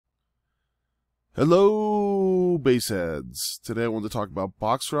Hello, baseheads. Today I want to talk about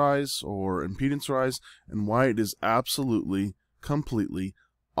box rise or impedance rise and why it is absolutely, completely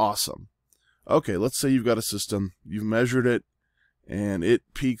awesome. Okay, let's say you've got a system, you've measured it, and it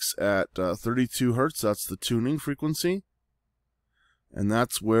peaks at 32 hertz. That's the tuning frequency, and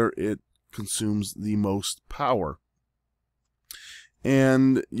that's where it consumes the most power.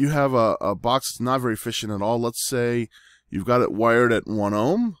 And you have a box that's not very efficient at all. Let's say you've got it wired at 1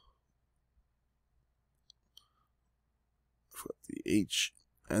 ohm. The H,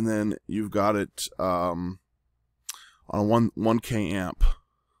 and then you've got it on a 1K amp,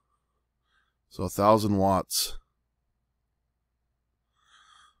 so 1,000 watts.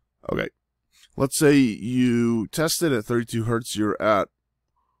 Okay, let's say you test it at 32 hertz. You're at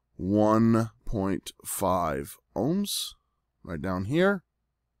 1.5 ohms, right down here,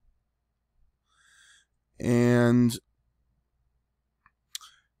 and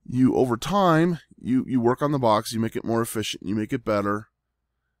you over time you work on the box, you make it more efficient, you make it better,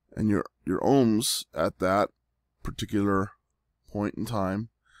 and your ohms at that particular point in time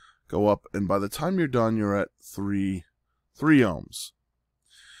go up, and by the time you're done you're at 3 ohms.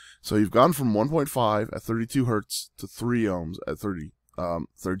 So you've gone from 1.5 at 32 hertz to 3 ohms at 32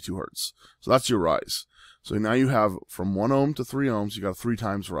 hertz. So that's your rise. So now you have from 1 ohm to 3 ohms, you got a 3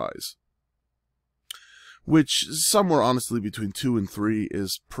 times rise, which somewhere honestly between 2 and 3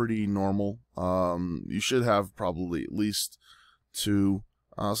 is pretty normal. You should have probably at least 2,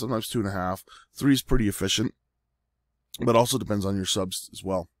 sometimes 2.5. 3 is pretty efficient, but also depends on your subs as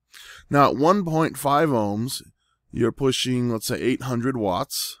well. Now at 1.5 ohms, you're pushing, let's say, 800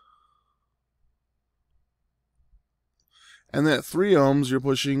 watts. And then at 3 ohms, you're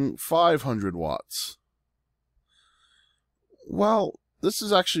pushing 500 watts. Well, this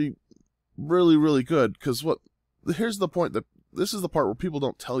is actually really good, because here's the point, that this is the part where people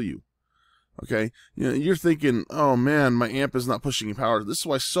don't tell you. Okay, you're thinking, oh man, my amp is not pushing any power. This is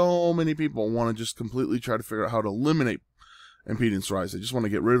why so many people want to just completely try to figure out how to eliminate impedance rise. They just want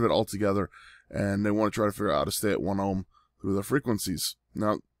to get rid of it altogether, and they want to try to figure out how to stay at 1 ohm through the frequencies.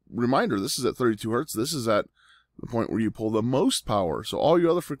 Now, reminder, this is at 32 hertz. This is at the point where you pull the most power, so all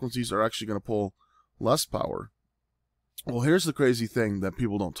your other frequencies are actually going to pull less power. Well, here's the crazy thing that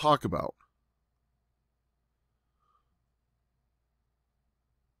people don't talk about.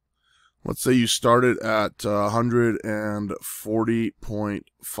 Let's say you started at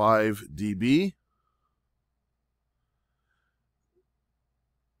 140.5 dB.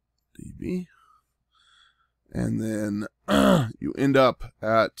 And then you end up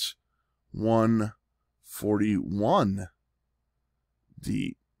at 141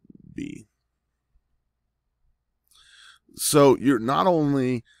 dB. So you're not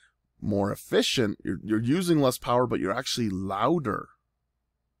only more efficient, you're using less power, but you're actually louder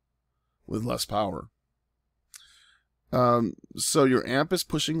with less power. So your amp is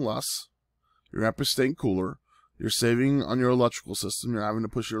pushing less, your amp is staying cooler, you're saving on your electrical system, you're having to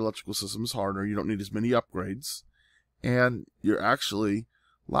push your electrical systems harder, you don't need as many upgrades, and you're actually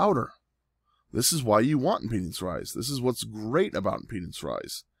louder. This is why you want impedance rise. This is what's great about impedance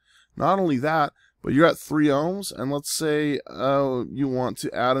rise. Not only that, but you're at 3 ohms, and let's say you want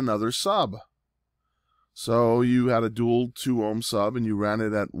to add another sub. So you had a dual 2 ohm sub and you ran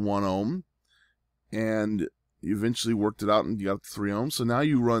it at 1 ohm, and you eventually worked it out and you got 3 ohms. So now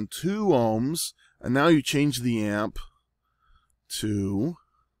you run 2 ohms, and now you change the amp to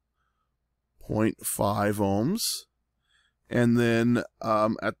 0.5 ohms. And then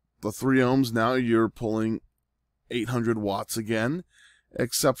at the 3 ohms, now you're pulling 800 watts again,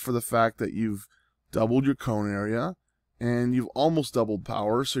 except for the fact that you've doubled your cone area and you've almost doubled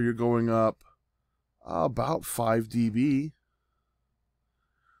power, so you're going up about 5 dB.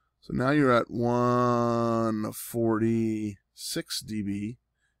 So now you're at 146 dB.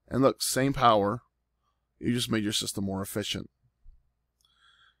 And look, same power. You just made your system more efficient.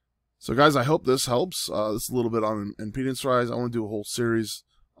 So guys, I hope this helps. This is a little bit on impedance rise. I want to do a whole series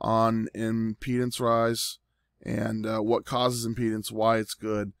on impedance rise and what causes impedance, why it's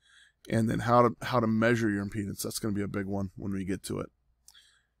good, and then how to measure your impedance. That's going to be a big one when we get to it.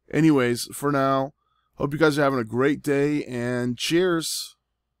 Anyways, for now, hope you guys are having a great day, and cheers.